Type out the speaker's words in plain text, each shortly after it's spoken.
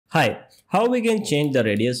Hi, how we can change the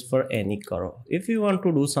radius for any curve? If you want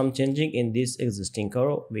to do some changing in this existing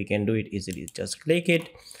curve, we can do it easily. Just click it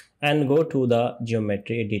and go to the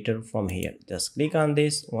geometry editor from here. Just click on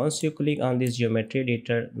this. Once you click on this geometry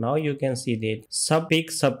editor, now you can see that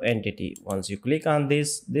pick sub entity. Once you click on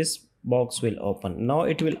this box will open. Now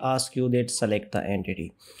it will ask you that select the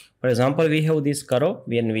entity. For example, we have this curve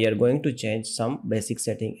when we are going to change some basic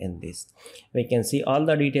setting in this. We can see all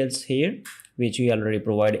the details here which we already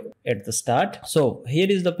provided at the start. So here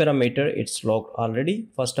is the parameter, it's locked already.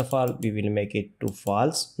 First of all, we will make it to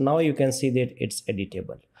false. Now you can see that it's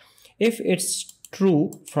editable. If it's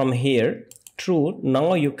true from here, true,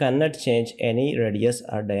 now you cannot change any radius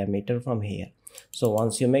or diameter from here. So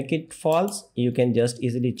once you make it false, you can just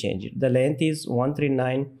easily change it. The length is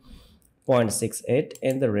 139.68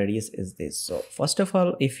 and the radius is this. So first of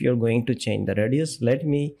all, if you're going to change the radius, let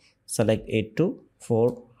me select it to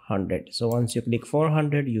 400. So once you click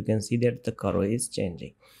 400, you can see that the curve is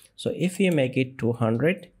changing. So if you make it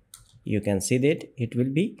 200, you can see that it will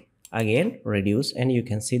be again reduced, and you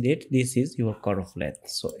can see that this is your curve length.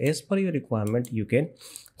 So as per your requirement, you can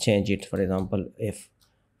change it. For example, if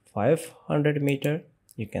 500 meter,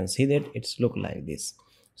 you can see that it's look like this.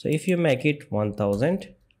 So if you make it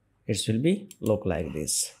 1000, it will be look like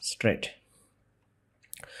this straight.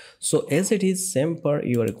 So as it is same per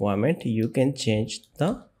your requirement, you can change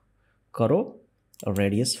the curve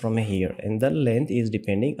radius from here, and the length is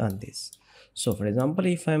depending on this. So for example,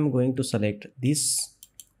 if I'm going to select this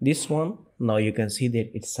one, now you can see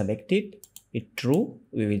that it's selected, it true,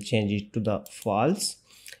 we will change it to the false,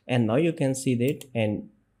 and now you can see that and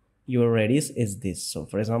your radius is this. So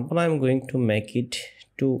for example, I'm going to make it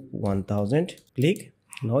to 1000, click.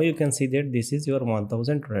 Now you can see that this is your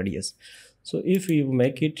 1000 radius. So if you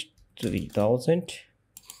make it 3000,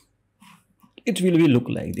 it will be look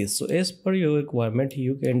like this. So as per your requirement,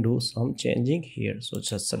 you can do some changing here. So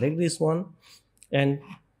just select this one and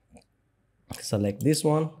select this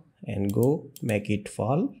one and go make it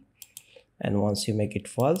false. And once you make it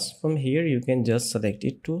false, from here you can just select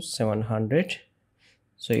it to 700.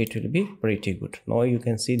 So it will be pretty good. Now you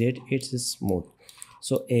can see that it is smooth.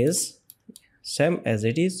 So as same as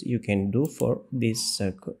it is, you can do for this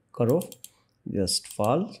curve, just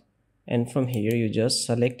false. And from here you just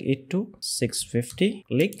select it to 650,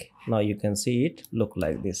 click. Now you can see it look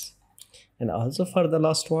like this. And also for the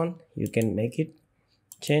last one, you can make it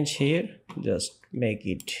change here, just make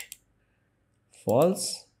it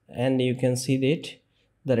false, and you can see that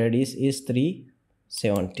the radius is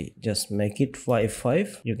 370. Just make it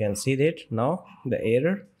 55. You can see that now the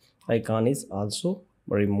error icon is also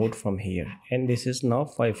removed from here, and this is now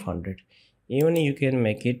 500. Even you can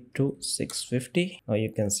make it to 650. Now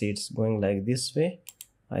you can see it's going like this way.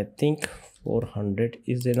 I think 400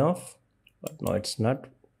 is enough, but no, it's not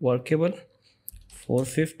workable.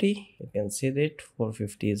 450, you can see that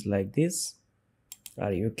 450 is like this,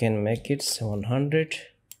 or you can make it 700. It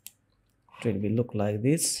will be look like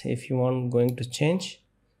this if you want going to change,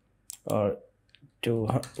 or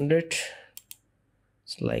 200.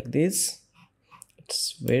 It's like this.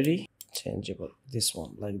 It's very changeable, this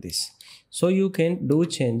one like this. So you can do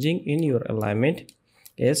changing in your alignment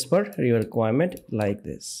as per your requirement like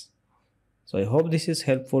this. So I hope this is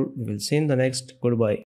helpful. We will see in the next. Goodbye.